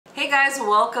Hey guys,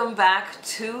 welcome back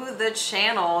to the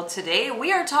channel. Today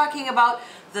we are talking about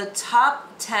the top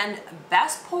 10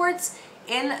 best ports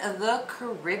in the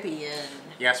Caribbean.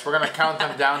 Yes, we're going to count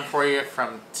them down for you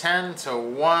from 10 to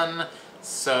 1.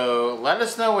 So let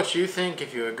us know what you think,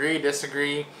 if you agree,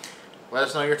 disagree. Let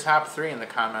us know your top 3 in the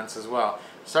comments as well.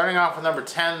 Starting off with number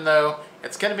 10 though,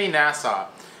 it's going to be Nassau.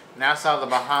 Nassau, the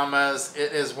Bahamas.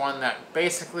 It is one that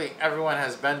basically everyone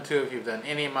has been to if you've done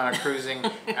any amount of cruising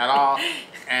at all.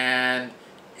 And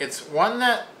it's one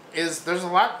that there's a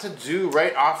lot to do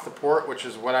right off the port, which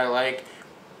is what I like.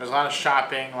 There's a lot of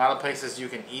shopping, a lot of places you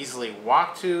can easily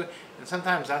walk to, and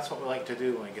sometimes that's what we like to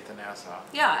do when we get to Nassau.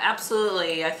 Yeah,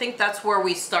 absolutely. I think that's where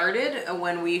we started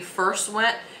when we first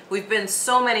went. We've been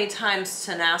so many times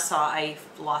to Nassau, I've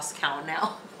lost count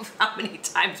now of how many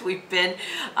times we've been.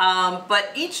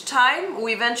 But each time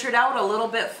we ventured out a little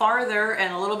bit farther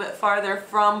and a little bit farther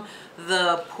from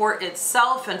the port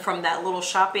itself and from that little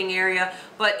shopping area.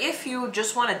 But if you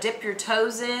just want to dip your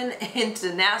toes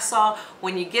into Nassau,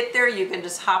 when you get there, you can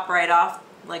just hop right off.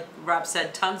 Like Rob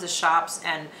said, tons of shops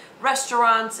and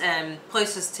restaurants and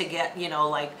places to get,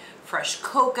 like fresh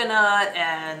coconut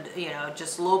and,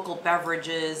 just local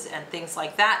beverages and things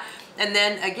like that. And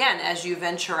then again, as you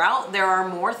venture out, there are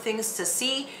more things to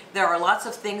see. There are lots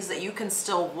of things that you can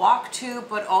still walk to,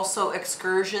 but also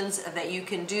excursions that you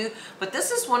can do. But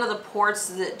this is one of the ports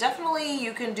that definitely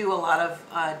you can do a lot of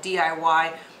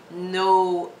DIY.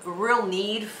 No real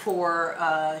need for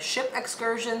ship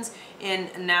excursions in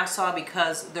Nassau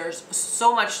because there's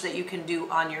so much that you can do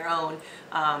on your own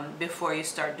before you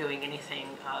start doing anything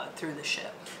through the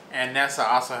ship. And Nassau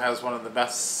also has one of the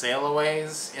best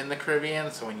sailaways in the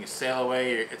Caribbean, so when you sail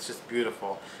away, it's just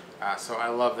beautiful. So I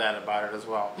love that about it as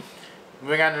well.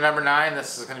 Moving on to number 9,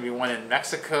 this is going to be one in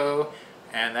Mexico,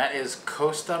 and that is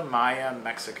Costa Maya,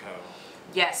 Mexico.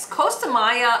 Yes, Costa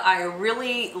Maya I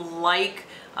really like.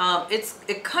 It's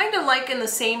kind of like in the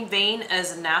same vein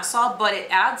as Nassau, but it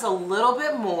adds a little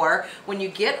bit more when you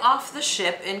get off the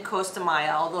ship in Costa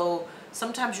Maya, although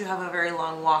sometimes you have a very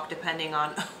long walk depending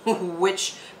on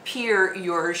which pier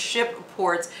your ship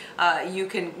ports.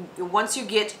 Once you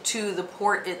get to the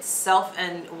port itself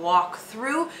and walk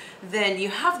through, then you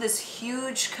have this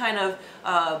huge kind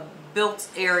of built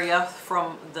area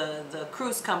from the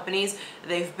cruise companies.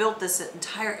 They've built this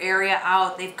entire area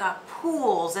out. They've got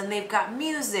pools and they've got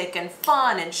music and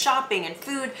fun and shopping and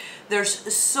food.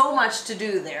 There's so much to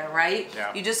do there, right?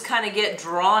 Yeah. You just kind of get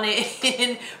drawn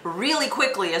in really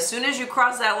quickly. As soon as you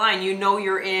cross that line, you know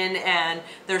you're in, and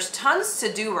there's tons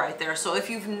to do right there. So if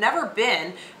you've never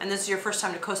been and this is your first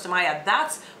time to Costa Maya,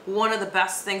 that's one of the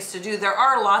best things to do. There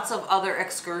are lots of other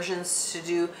excursions to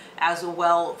do as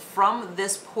well from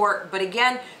this port, but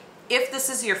again, if this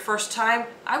is your first time,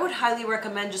 I would highly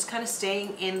recommend just kind of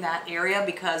staying in that area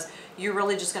because you're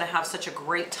really just going to have such a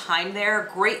great time there,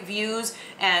 great views,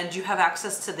 and you have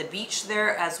access to the beach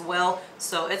there as well,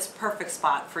 so it's a perfect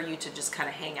spot for you to just kind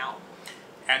of hang out.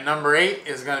 At number 8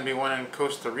 is going to be one in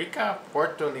Costa Rica,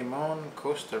 Puerto Limon,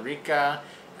 Costa Rica,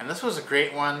 and this was a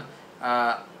great one.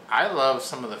 I love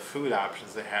some of the food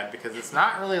options they had because it's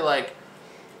not really like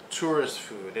tourist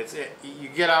food. You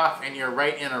get off and you're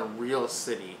right in a real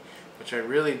city, which I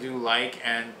really do like,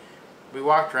 and we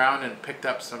walked around and picked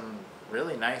up some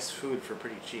really nice food for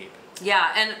pretty cheap.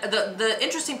 Yeah, and the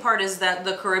interesting part is that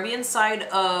the Caribbean side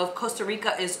of Costa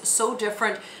Rica is so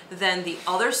different than the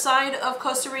other side of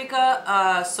Costa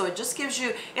Rica, so it just gives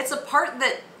you, it's a part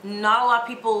that not a lot of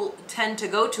people tend to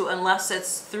go to unless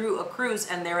it's through a cruise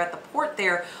and they're at the port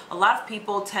there. A lot of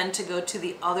people tend to go to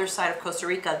the other side of Costa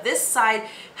Rica. This side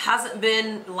hasn't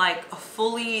been like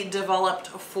fully developed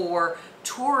for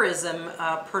tourism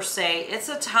per se. It's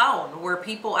a town where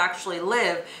people actually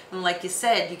live, and like you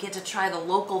said, you get to try the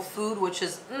local food, which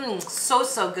is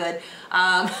so good.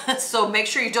 So make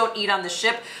sure you don't eat on the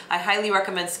ship. I highly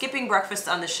recommend skipping breakfast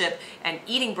on the ship and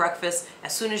eating breakfast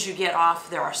as soon as you get off.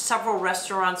 There are several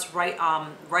restaurants right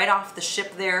off the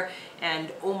ship there,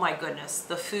 and oh my goodness,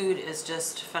 the food is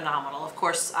just phenomenal. Of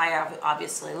course, I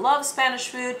obviously love Spanish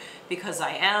food because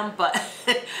I am, but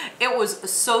it was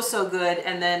so good.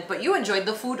 And then, but you enjoyed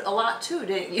the food a lot too,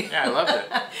 didn't you? Yeah, I loved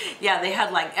it. Yeah, they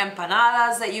had like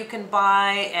empanadas that you can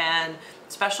buy and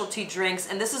specialty drinks,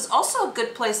 and this is also a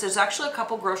good place. There's actually a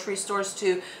couple grocery stores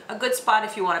too. A good spot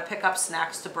if you want to pick up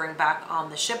snacks to bring back on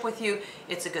the ship with you.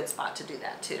 It's a good spot to do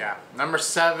that too. Yeah. Number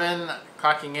 7,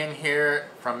 clocking in here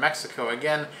from Mexico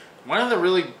again. One of the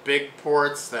really big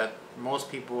ports that most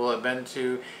people have been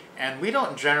to, and we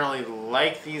don't generally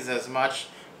like these as much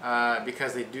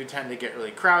because they do tend to get really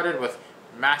crowded with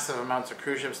massive amounts of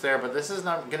cruise ships there, but this is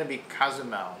not going to be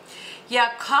Cozumel.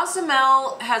 Yeah,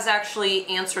 Cozumel has actually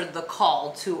answered the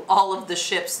call to all of the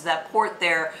ships that port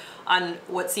there on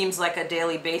what seems like a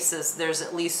daily basis. There's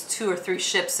at least 2 or 3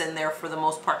 ships in there for the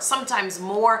most part, sometimes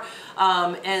more,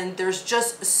 and there's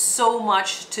just so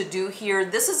much to do here.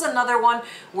 This is another one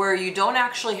where you don't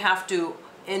actually have to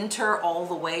enter all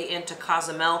the way into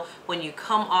Cozumel. When you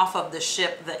come off of the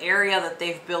ship, the area that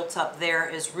they've built up there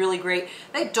is really great.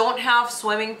 They don't have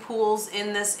swimming pools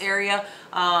in this area,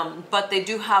 but they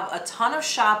do have a ton of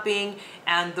shopping,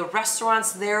 and the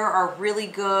restaurants there are really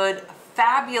good.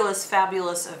 Fabulous,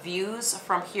 fabulous views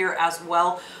from here as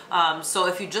well. So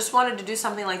if you just wanted to do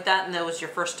something like that and that was your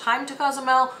first time to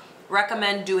Cozumel,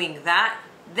 recommend doing that.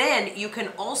 Then you can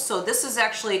also, this is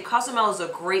actually, Cozumel is a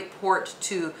great port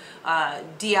to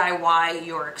DIY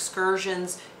your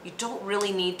excursions. You don't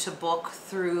really need to book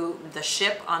through the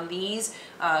ship on these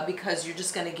because you're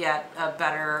just going to get a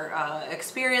better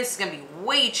experience. It's going to be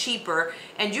way cheaper,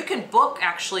 and you can book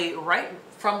actually right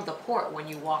from the port when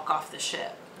you walk off the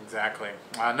ship. Exactly.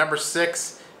 Number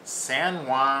 6, San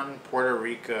Juan, Puerto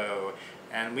Rico.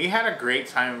 And we had a great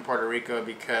time in Puerto Rico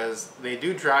because they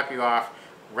do drop you off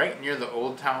right near the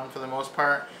old town for the most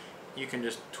part. You can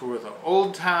just tour the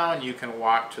old town, you can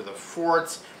walk to the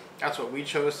forts. That's what we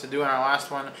chose to do in our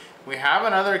last one. We have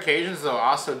on other occasions though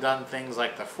also done things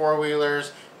like the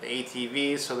 4-wheelers, the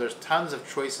ATVs, so there's tons of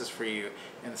choices for you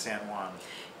in San Juan.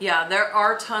 Yeah, there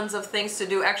are tons of things to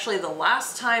do. Actually, the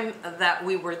last time that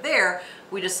we were there,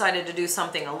 we decided to do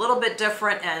something a little bit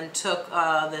different and took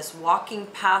this walking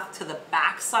path to the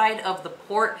backside of the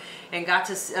port and got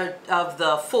to of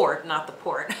the fort, not the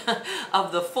port,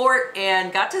 of the fort,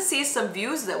 and got to see some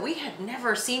views that we had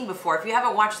never seen before. If you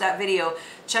haven't watched that video,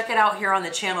 check it out here on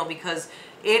the channel because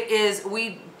it is,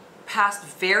 we passed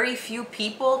very few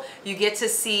people. You get to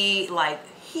see like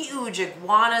huge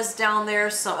iguanas down there,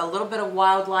 so a little bit of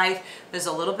wildlife. There's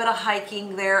a little bit of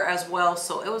hiking there as well,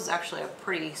 so it was actually a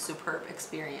pretty superb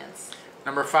experience.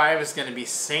 Number 5 is going to be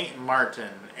St. Martin,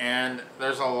 and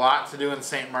there's a lot to do in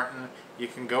St. Martin. You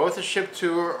can go with a ship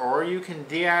tour or you can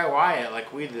DIY it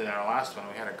like we did in our last one.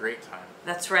 We had a great time.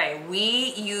 That's right.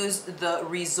 We used the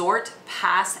Resort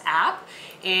Pass app,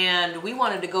 and we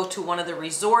wanted to go to one of the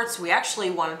resorts. We actually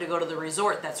wanted to go to the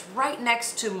resort that's right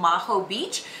next to Maho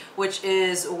Beach, which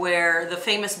is where the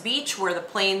famous beach where the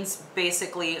planes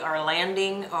basically are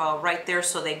landing right there,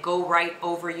 so they go right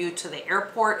over you to the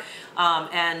airport.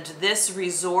 And this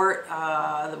resort,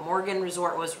 the Morgan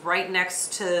Resort, was right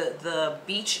next to the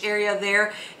beach area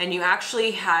there, and you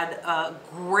actually had a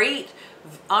great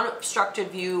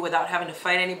unobstructed view without having to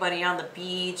fight anybody on the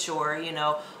beach or, you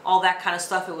know, all that kind of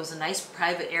stuff. It was a nice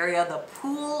private area. The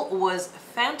pool was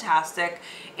fantastic,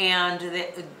 and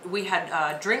we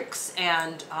had drinks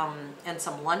and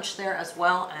some lunch there as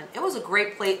well, and it was a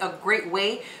great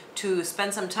way to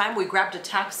spend some time. We grabbed a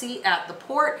taxi at the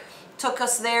port, took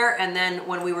us there, and then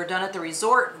when we were done at the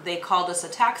resort, they called us a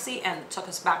taxi and took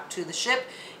us back to the ship,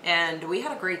 and we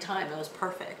had a great time. It was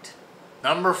perfect.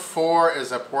 Number 4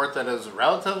 is a port that is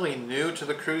relatively new to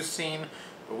the cruise scene,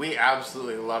 but we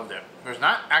absolutely loved it. There's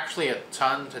not actually a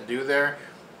ton to do there,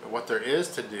 but what there is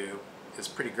to do is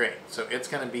pretty great. So it's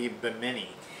going to be Bimini.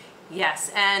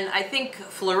 Yes, and I think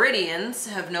Floridians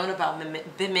have known about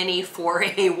Bimini for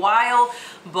a while,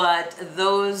 but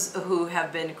those who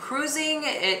have been cruising,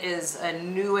 it is a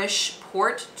newish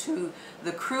port to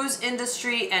the cruise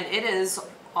industry, and it is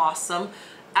awesome.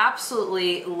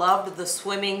 Absolutely loved the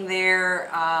swimming there.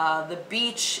 The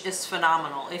beach is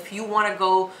phenomenal. If you want to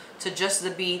go to just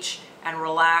the beach and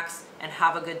relax and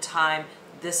have a good time,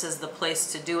 this is the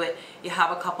place to do it. You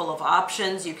have a couple of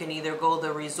options. You can either go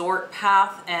the resort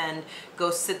path and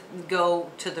go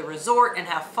to the resort and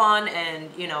have fun and,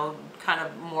 you know, kind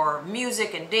of more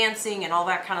music and dancing and all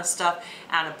that kind of stuff,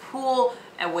 and a pool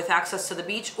and with access to the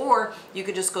beach, or you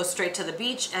could just go straight to the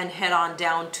beach and head on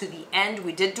down to the end.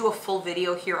 We did do a full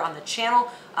video here on the channel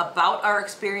about our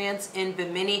experience in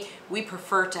Bimini. We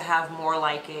prefer to have more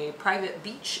like a private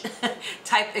beach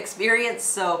type experience,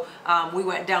 so we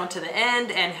went down to the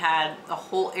end and had a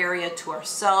whole area to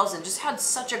ourselves and just had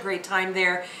such a great time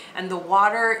there. And the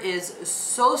water is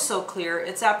so clear.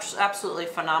 It's absolutely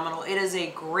phenomenal. It is a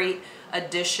great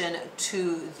addition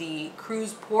to the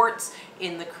cruise ports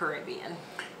in the Caribbean.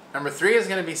 Number 3 is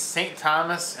going to be St.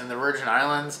 Thomas in the Virgin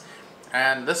Islands,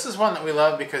 and this is one that we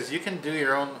love because you can do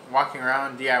your own walking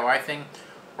around DIY thing,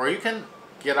 or you can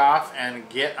get off and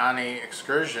get on a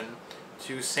excursion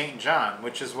to St. John,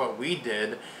 which is what we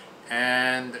did.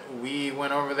 And we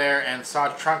went over there and saw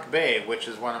Trunk Bay, which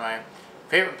is one of my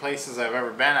favorite places I've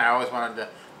ever been. I always wanted to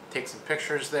take some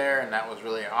pictures there, and that was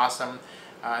really awesome.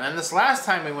 And then this last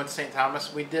time we went to St.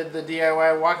 Thomas, we did the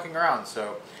DIY walking around.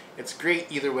 So it's great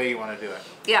either way you want to do it.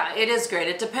 Yeah, it is great.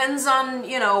 It depends on,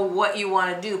 you know, what you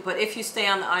want to do. But if you stay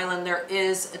on the island, there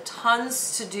is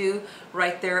tons to do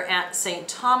right there at St.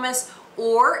 Thomas.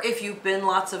 Or if you've been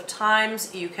lots of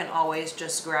times, you can always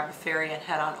just grab a ferry and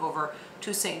head on over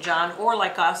to St. John. Or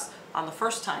like us on the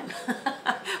first time.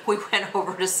 We went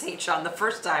over to St. John the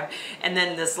first time. And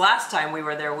then this last time we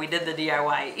were there, we did the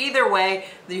DIY. Either way,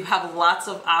 you have lots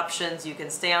of options. You can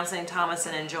stay on St. Thomas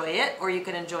and enjoy it, or you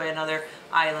can enjoy another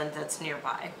island that's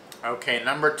nearby. Okay,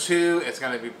 number 2 is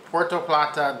going to be Puerto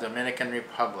Plata, Dominican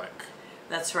Republic.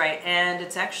 That's right, and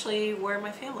it's actually where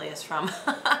my family is from.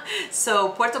 So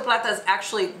Puerto Plata is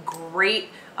actually great,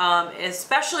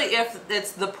 especially if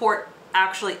it's the port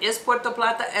actually is Puerto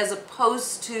Plata, as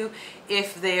opposed to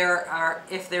if they're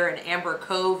in Amber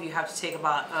Cove. You have to take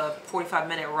about a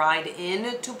 45-minute ride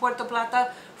into Puerto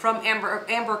Plata from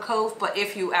Amber Cove. But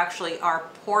if you actually are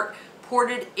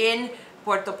ported in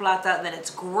Puerto Plata, then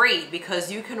it's great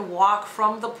because you can walk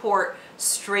from the port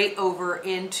straight over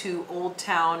into Old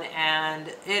Town, and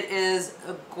it is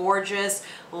gorgeous.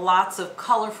 Lots of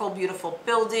colorful, beautiful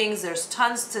buildings. There's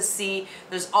tons to see.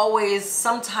 There's always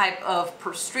some type of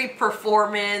street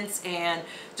performance and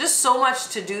just so much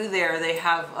to do there. They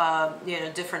have you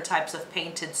know, different types of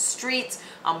painted streets,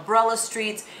 umbrella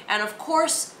streets, and of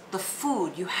course the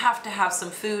food. You have to have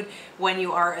some food when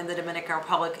you are in the Dominican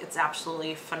Republic. It's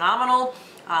absolutely phenomenal,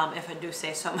 if I do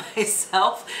say so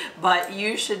myself, but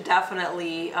you should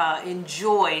definitely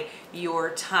enjoy your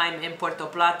time in Puerto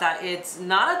Plata. It's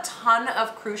not a ton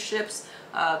of cruise ships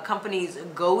companies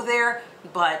go there,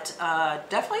 but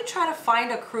definitely try to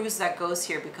find a cruise that goes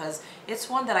here because it's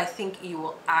one that I think you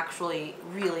will actually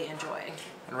really enjoy.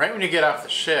 And right when you get off the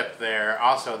ship there,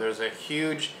 also there's a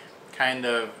huge kind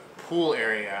of pool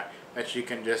area that you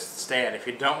can just stay at. If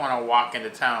you don't want to walk into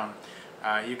town,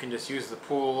 you can just use the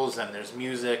pools, and there's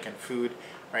music and food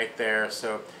right there.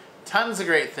 So tons of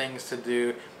great things to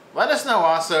do. Let us know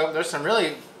also, there's some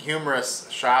really humorous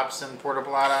shops in Puerto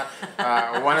Plata.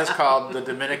 One is called the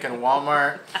Dominican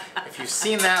Walmart. If you've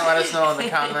seen that, let us know in the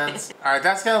comments. All right,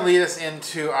 that's going to lead us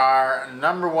into our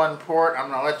number 1 port. I'm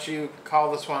going to let you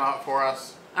call this one out for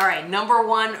us. All right, number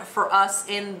 1 for us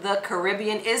in the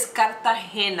Caribbean is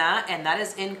Cartagena, and that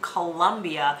is in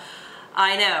Colombia.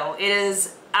 I know, it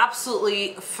is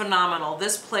absolutely phenomenal.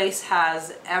 This place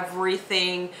has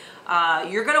everything.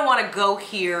 You're going to want to go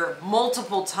here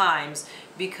multiple times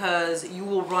because you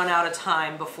will run out of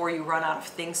time before you run out of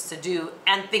things to do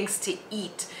and things to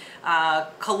eat.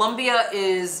 Colombia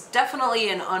is definitely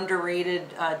an underrated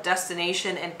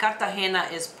destination, and Cartagena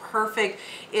is perfect.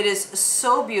 It is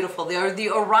so beautiful. The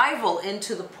arrival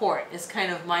into the port is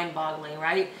kind of mind-boggling,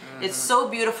 right? Mm-hmm. It's so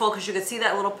beautiful because you can see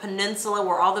that little peninsula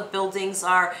where all the buildings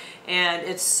are, and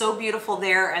it's so beautiful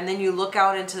there. And then you look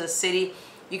out into the city.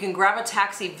 You can grab a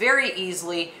taxi very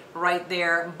easily right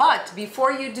there. But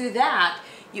before you do that,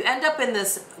 you end up in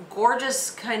this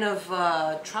gorgeous kind of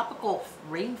tropical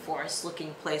rainforest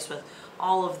looking place with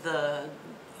all of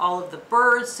the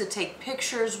birds to take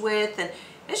pictures with, and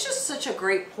it's just such a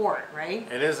great port, right?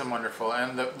 It is wonderful,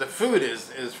 and the food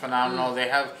is phenomenal. They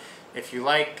have, if you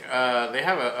like, they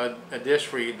have a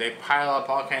dish where they pile up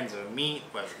all kinds of meat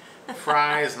with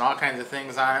fries and all kinds of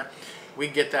things on it. We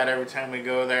get that every time we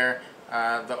go there.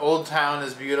 The Old Town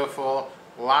is beautiful.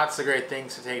 Lots of great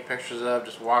things to take pictures of.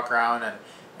 Just walk around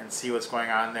and see what's going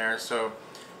on there. So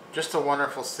just a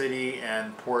wonderful city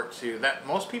and port too that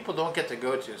most people don't get to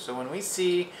go to. So when we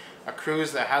see a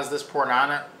cruise that has this port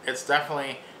on it, it's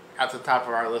definitely at the top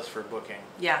of our list for booking.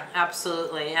 Yeah,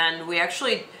 absolutely. And we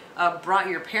actually brought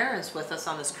your parents with us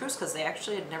on this cruise because they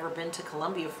actually had never been to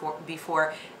Colombia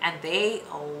before, and they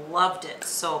loved it.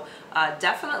 So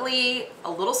definitely a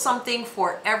little something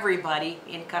for everybody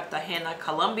in Cartagena,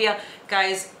 Colombia.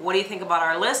 Guys, what do you think about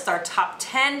our list, our top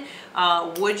 10?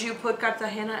 Would you put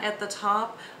Cartagena at the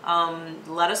top?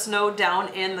 Let us know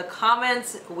down in the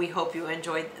comments. We hope you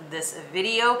enjoyed this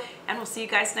video, and we'll see you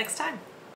guys next time.